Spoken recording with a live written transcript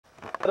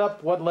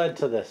setup, what led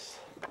to this?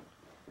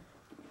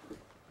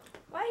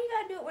 Why you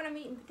gotta do it when I'm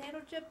eating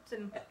potato chips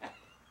and...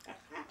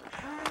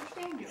 I don't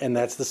understand you. And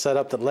that's the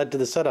setup that led to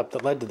the setup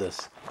that led to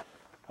this.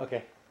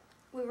 Okay.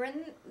 We were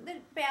in the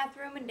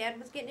bathroom and Dad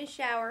was getting his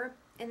shower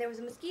and there was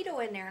a mosquito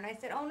in there. And I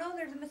said, oh no,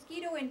 there's a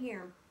mosquito in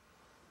here.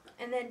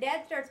 And then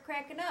Dad starts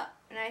cracking up.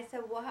 And I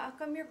said, well, how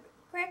come you're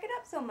cracking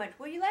up so much?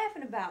 What are you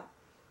laughing about?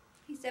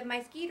 He said,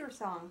 my Skeeter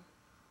Song.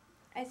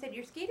 I said,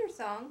 your Skeeter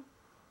Song?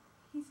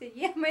 He said,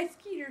 yeah, my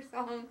Skeeter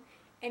Song.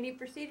 And he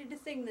proceeded to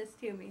sing this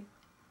to me.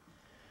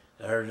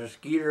 There's a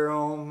skeeter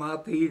on my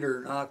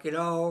Peter, knock it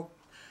off.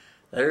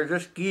 There's a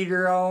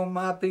skeeter on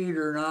my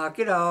Peter, knock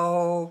it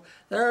off.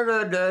 There's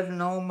a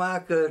dozen on my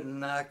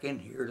cousin, I can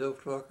hear those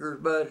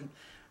fuckers buzzing.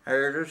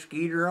 There's a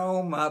skeeter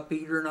on my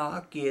Peter,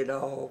 knock it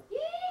off.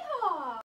 Yeah.